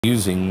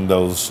using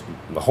those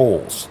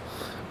holes.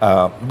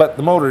 But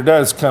the motor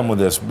does come with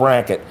this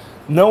bracket.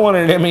 No one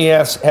at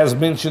MES has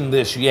mentioned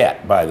this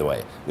yet, by the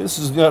way. This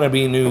is going to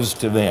be news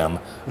to them,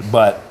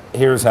 but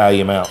here's how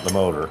you mount the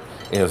motor,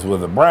 is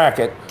with a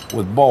bracket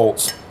with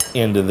bolts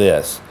into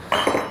this.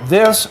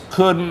 This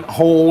couldn't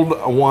hold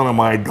one of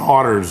my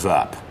daughters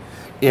up.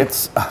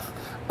 It's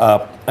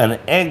an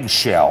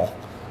eggshell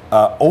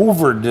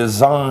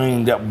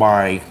over-designed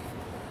by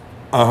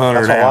 100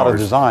 hours. That's a lot of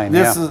design,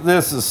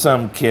 This is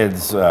some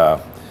kid's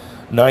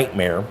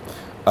nightmare.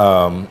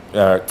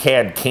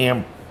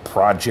 CAD-CAM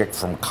project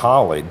from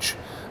college,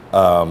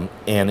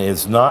 and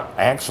is not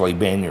actually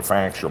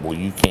manufacturable.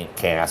 You can't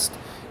cast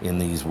in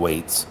these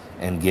weights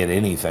and get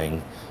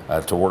anything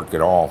to work at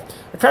all.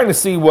 I kind of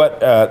see what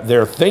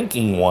their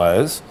thinking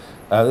was.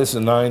 This is a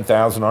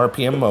 9,000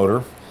 RPM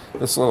motor.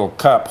 This little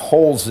cup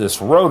holds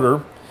this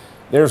rotor.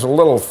 There's a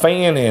little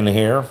fan in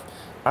here.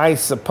 I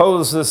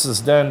suppose this is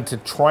done to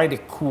try to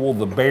cool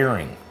the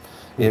bearing.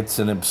 It's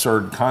an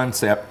absurd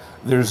concept.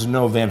 There's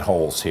no vent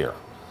holes here.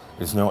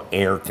 There's no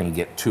air can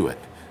get to it,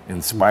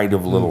 in spite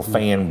of little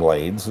fan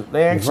blades that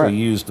they actually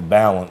use to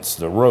balance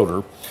the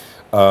rotor.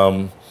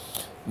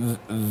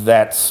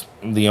 That's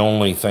the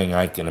only thing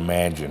I can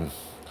imagine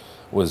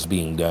was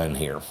being done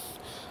here.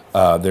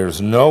 There's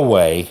no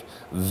way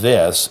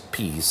this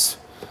piece,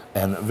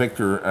 and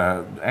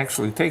Victor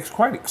actually takes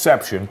quite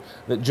exception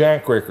that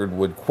Jack Rickard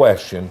would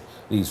question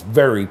these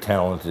very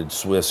talented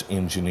Swiss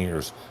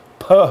engineers.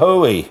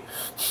 Pahooey.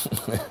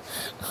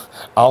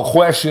 I'll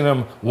question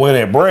them when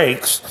it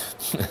breaks,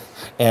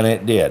 and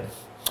it did.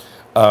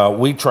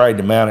 We tried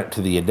to mount it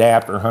to the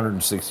adapter,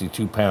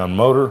 162-pound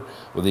motor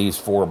with these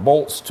 4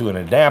 bolts to an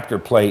adapter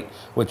plate,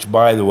 which,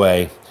 by the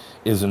way,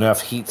 is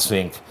enough heat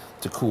sink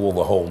to cool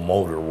the whole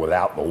motor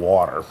without the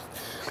water.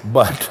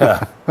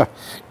 But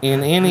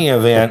in any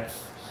event,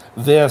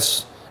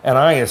 this, and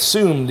I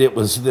assumed it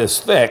was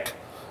this thick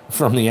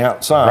from the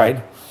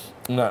outside,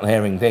 not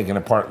having taken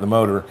apart the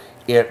motor,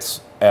 it's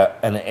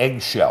an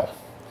eggshell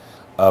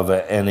of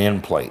an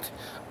end plate.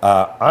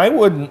 I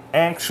wouldn't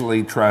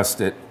actually trust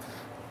it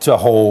to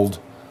hold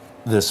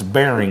this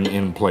bearing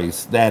in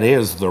place. That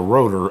is the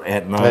rotor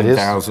at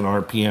 9,000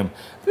 RPM.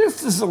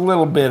 This is a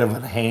little bit of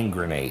a hand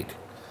grenade.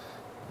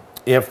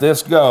 If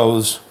this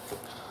goes,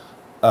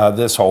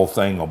 this whole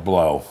thing will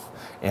blow,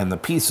 and the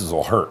pieces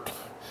will hurt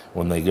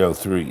when they go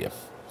through you.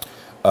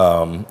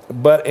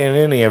 But in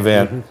any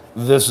event,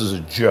 this is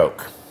a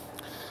joke.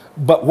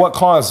 But what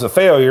caused the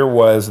failure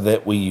was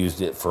that we used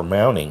it for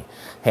mounting.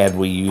 Had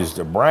we used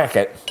a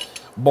bracket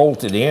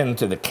bolted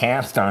into the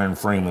cast iron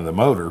frame of the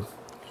motor,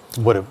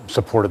 would have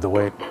supported the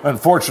weight.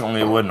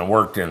 Unfortunately, it wouldn't have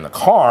worked in the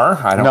car.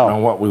 I don't know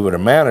what we would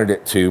have mounted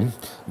it to.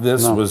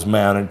 This was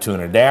mounted to an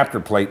adapter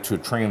plate to a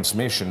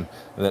transmission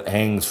that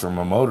hangs from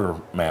a motor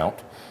mount,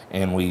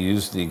 and we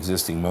used the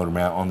existing motor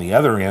mount on the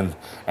other end,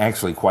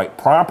 actually quite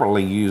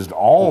properly used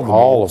all the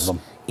bolts of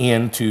them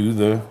into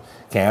the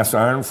cast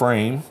iron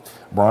frame.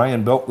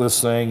 Brian built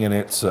this thing, and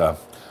it's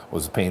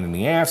was a pain in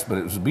the ass, but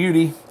it was a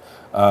beauty,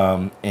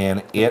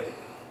 and it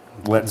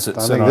lets it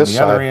sit on the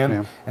other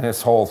end, and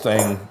this whole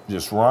thing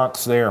just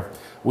rocks there.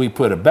 We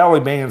put a belly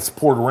band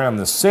support around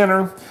the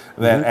center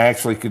that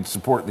actually could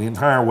support the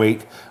entire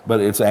weight,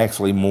 but it's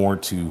actually more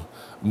to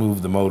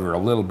move the motor a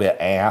little bit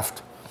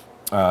aft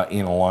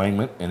in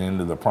alignment and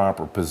into the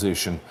proper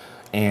position,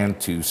 and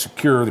to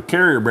secure the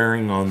carrier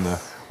bearing on the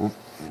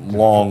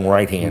long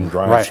right-hand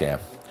drive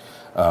shaft.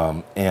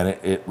 And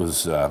it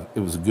was a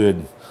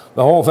good,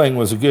 the whole thing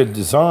was a good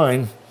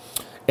design,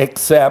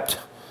 except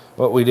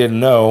what we didn't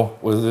know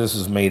was this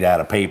is made out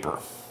of paper.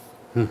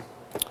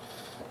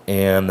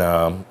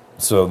 And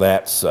so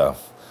that's a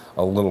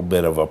little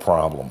bit of a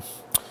problem.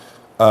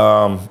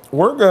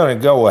 We're going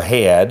to go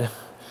ahead.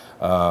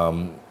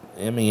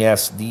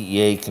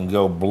 MES-DEA can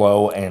go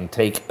blow and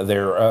take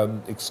their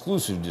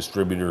exclusive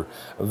distributor,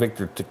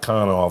 Victor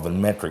Tikhanov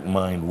and Metric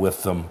Mind,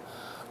 with them.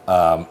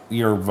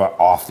 You're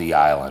off the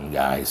island,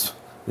 guys.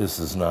 This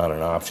is not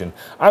an option.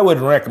 I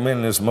wouldn't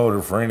recommend this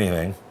motor for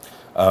anything.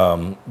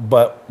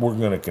 But we're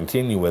going to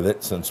continue with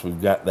it since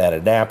we've got that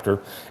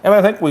adapter, and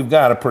I think we've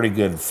got a pretty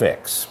good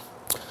fix.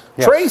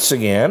 Trace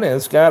again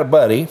has got a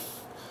buddy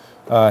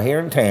here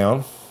in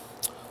town,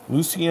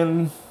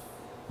 Lucien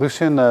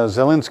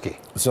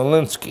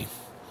Zielinski,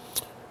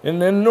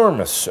 an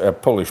enormous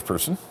Polish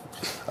person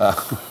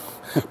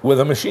with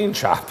a machine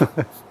shop.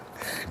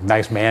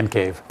 Nice man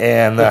cave.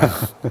 And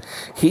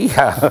he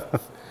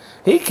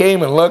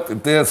came and looked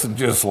at this and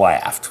just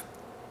laughed.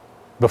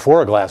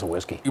 Before a glass of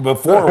whiskey.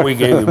 Before we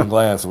gave him a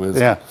glass of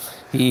whiskey.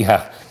 He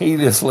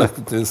just looked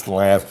at this and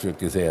laughed, shook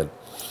his head.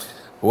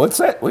 What's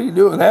that? What are you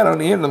doing that on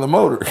the end of the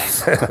motor? He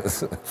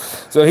says.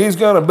 So he's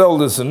going to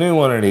build us a new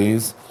one of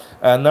these.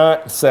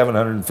 Not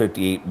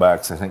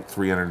 $758, I think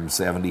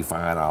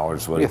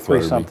 $375. What it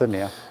 $3 something,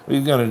 yeah.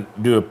 He's going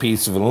to do a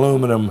piece of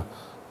aluminum,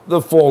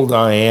 the full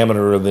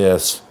diameter of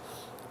this,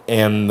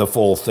 and the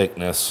full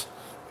thickness.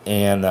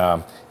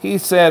 And he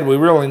said we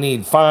really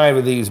need 5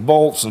 of these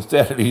bolts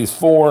instead of these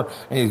 4,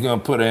 and he's going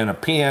to put in a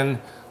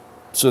pin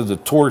So the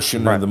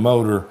torsion of the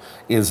motor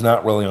is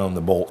not really on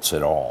the bolts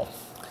at all.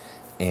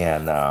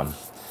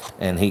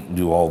 And he can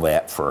do all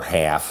that for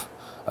half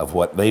of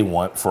what they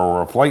want for a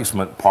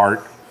replacement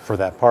part. For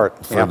that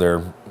part. For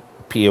their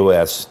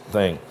POS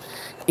thing.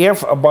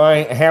 If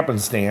by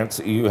happenstance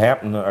you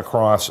happen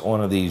across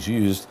one of these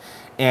used,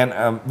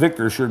 and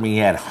Victor assured me he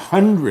had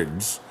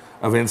hundreds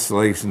of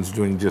installations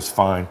doing just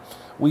fine.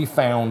 We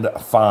found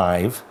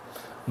 5,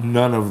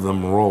 none of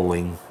them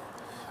rolling.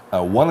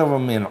 One of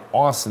them in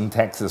Austin,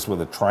 Texas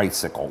with a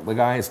tricycle. The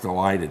guy is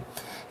delighted.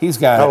 He's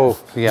got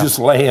it just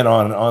laying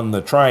on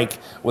the trike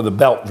with a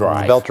belt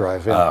drive. Belt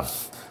drive, yeah.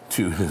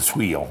 To his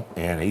wheel,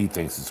 and he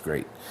thinks it's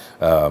great.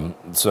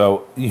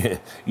 So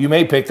you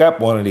may pick up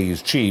one of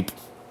these cheap.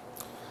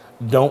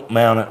 Don't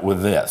mount it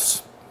with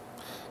this.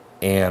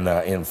 And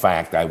in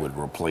fact, I would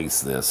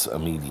replace this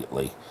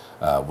immediately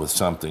with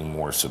something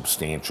more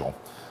substantial.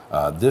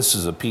 This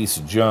is a piece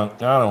of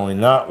junk, not only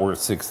not worth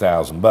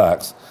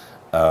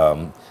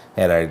 $6,000.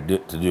 Had I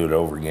to do it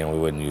over again, we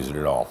wouldn't use it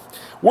at all.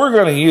 We're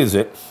going to use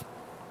it.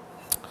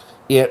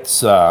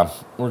 It's we're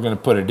going to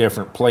put a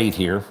different plate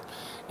here,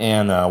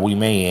 and we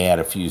may add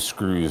a few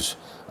screws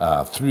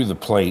through the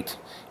plate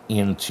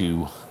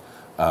into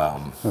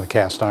the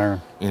cast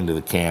iron. Into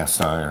the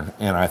cast iron,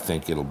 and I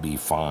think it'll be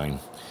fine.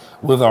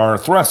 With our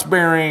thrust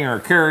bearing, our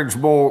carriage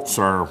bolts,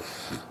 our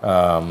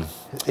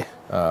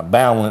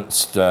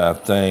balanced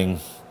thing,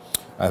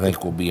 I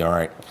think we'll be all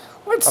right.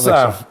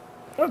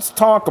 Let's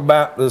talk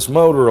about this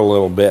motor a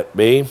little bit,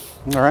 B.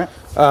 All right.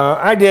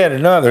 I did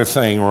another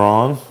thing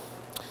wrong.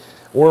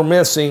 We're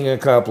missing a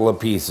couple of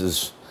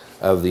pieces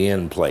of the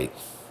end plate.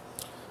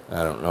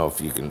 I don't know if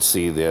you can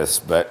see this,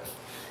 but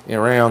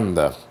around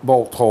the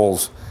bolt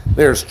holes,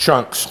 there's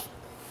chunks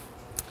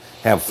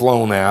have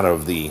flown out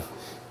of the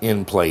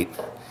end plate,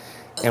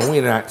 and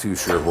we're not too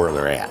sure where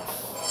they're at.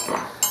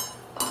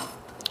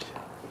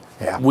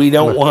 Yeah. We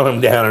don't want them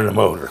down in the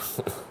motor.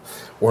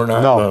 We're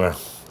not going to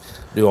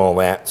do all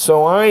that.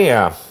 So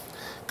I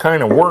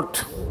kind of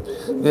worked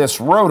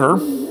this rotor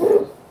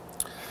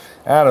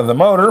out of the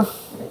motor,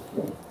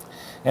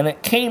 and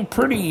it came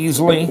pretty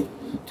easily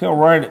till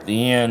right at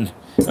the end,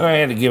 and I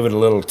had to give it a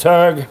little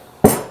tug.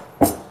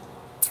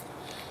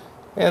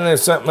 And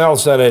there's something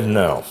else I didn't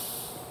know.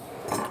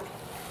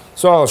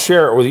 So I'll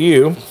share it with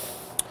you.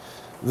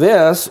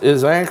 This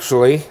is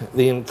actually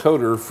the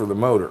encoder for the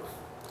motor.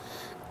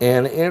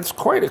 And it's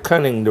quite a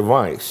cunning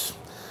device.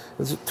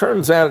 As it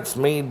turns out, it's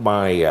made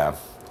by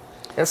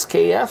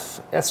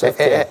SKF?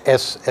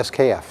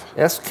 SKF.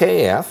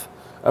 SKF,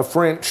 a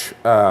French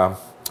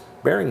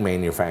bearing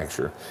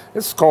manufacturer.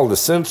 This is called a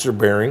sensor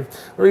bearing.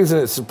 The reason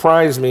it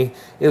surprised me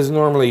is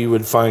normally you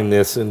would find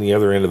this in the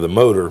other end of the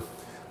motor,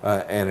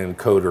 an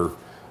encoder,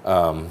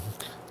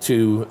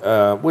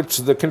 which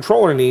the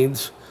controller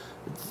needs.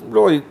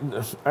 Really,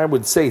 I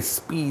would say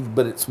speed,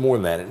 but it's more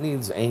than that. It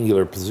needs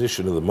angular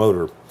position of the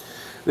motor.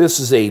 This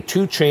is a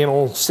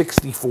 2-channel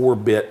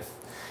 64-bit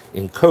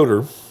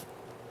encoder,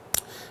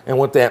 and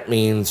what that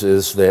means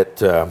is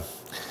that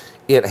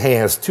it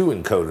has 2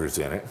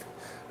 encoders in it.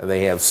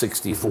 They have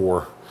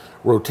 64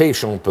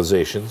 rotational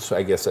positions.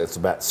 I guess that's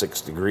about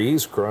 6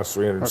 degrees across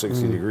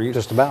 360 degrees.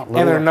 Just about.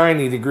 And they're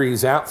 90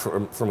 degrees out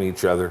from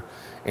each other.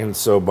 And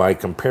so by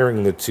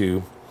comparing the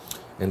two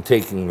and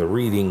taking the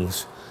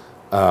readings,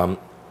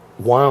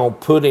 while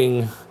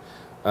putting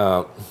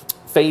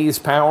phase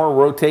power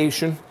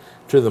rotation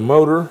to the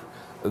motor,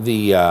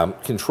 the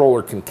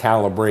controller can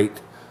calibrate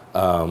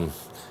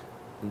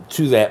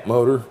to that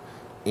motor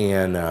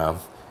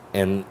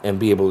and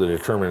be able to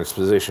determine its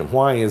position.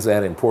 Why is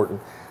that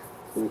important?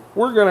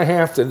 We're going to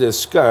have to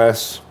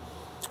discuss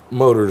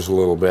motors a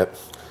little bit.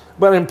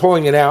 But in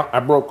pulling it out, I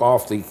broke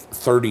off the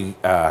 30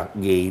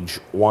 gauge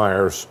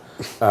wires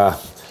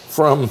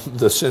from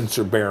the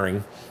sensor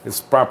bearing.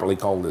 It's properly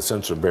called the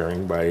sensor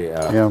bearing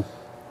by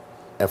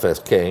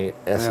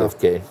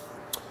SFK.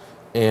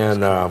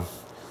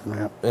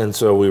 And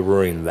so we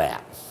ruined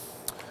that.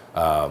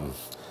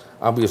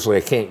 Obviously,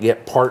 I can't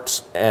get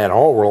parts at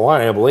all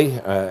reliably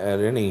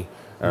at any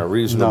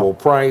reasonable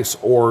price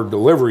or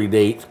delivery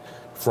date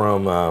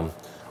from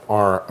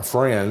our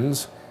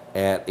friends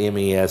at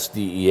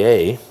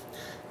MES-DEA.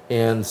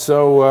 And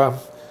so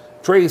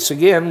Trace,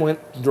 again,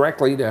 went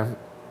directly to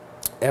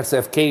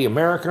SFK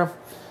America.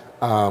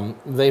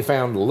 They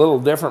found a little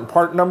different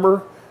part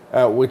number,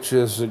 which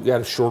has got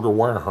a shorter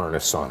wire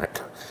harness on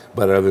it.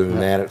 But other than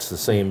that, it's the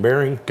same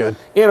bearing. Good.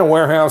 In a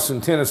warehouse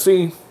in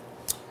Tennessee,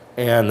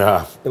 and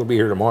it'll be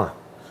here tomorrow.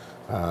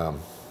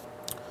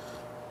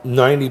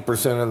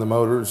 90% of the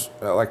motors,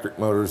 electric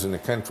motors in the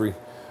country,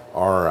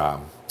 are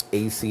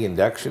AC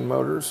induction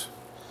motors.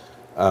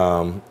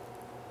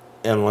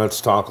 And let's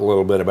talk a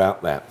little bit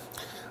about that.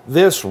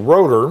 This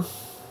rotor,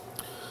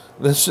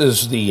 this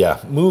is the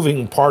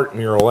moving part in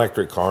your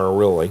electric car,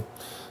 really.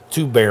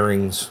 2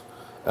 bearings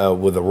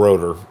with a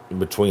rotor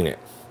between it.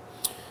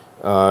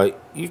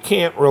 You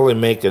can't really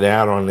make it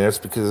out on this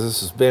because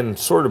this has been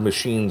sort of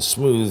machined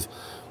smooth.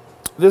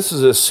 This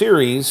is a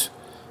series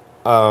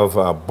of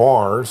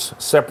bars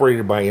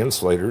separated by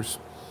insulators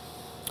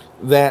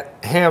that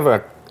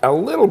have a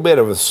little bit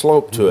of a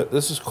slope to it.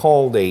 This is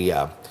called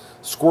a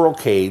squirrel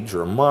cage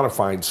or a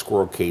modified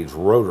squirrel cage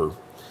rotor.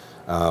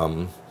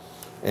 And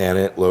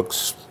it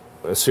looks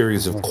a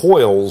series of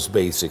coils,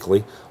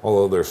 basically,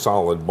 although they're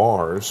solid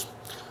bars,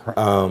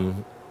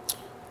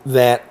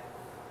 that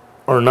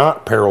are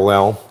not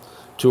parallel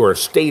to our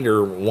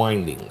stator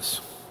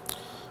windings.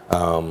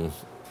 And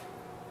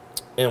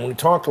we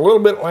talked a little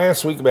bit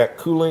last week about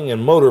cooling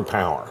and motor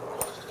power.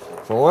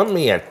 So let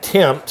me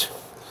attempt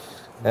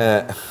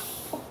an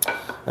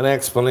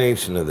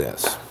explanation of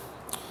this.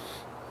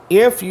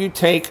 If you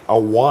take a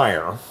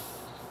wire